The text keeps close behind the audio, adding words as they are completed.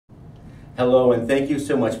Hello, and thank you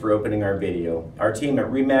so much for opening our video. Our team at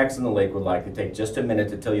RE/MAX on the Lake would like to take just a minute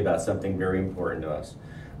to tell you about something very important to us.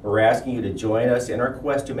 We're asking you to join us in our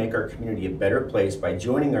quest to make our community a better place by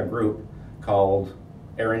joining our group called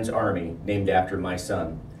Aaron's Army, named after my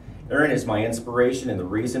son. Aaron is my inspiration and the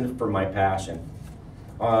reason for my passion.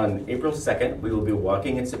 On April 2nd, we will be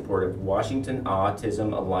walking in support of Washington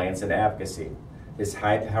Autism Alliance and Advocacy. This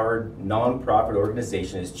high-powered, nonprofit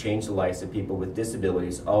organization has changed the lives of people with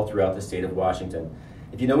disabilities all throughout the state of Washington.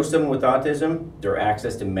 If you know someone with autism, their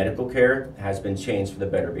access to medical care has been changed for the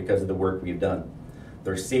better because of the work we've done.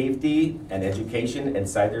 Their safety and education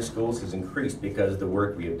inside their schools has increased because of the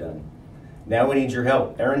work we have done. Now we need your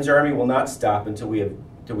help. Aaron's Army will not stop until we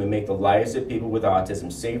make the lives of people with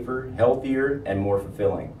autism safer, healthier, and more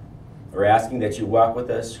fulfilling. We're asking that you walk with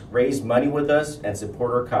us, raise money with us, and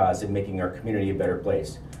support our cause in making our community a better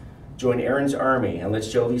place. Join Aaron's Army and let's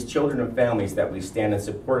show these children and families that we stand in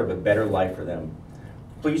support of a better life for them.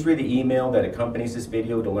 Please read the email that accompanies this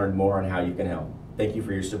video to learn more on how you can help. Thank you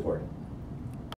for your support.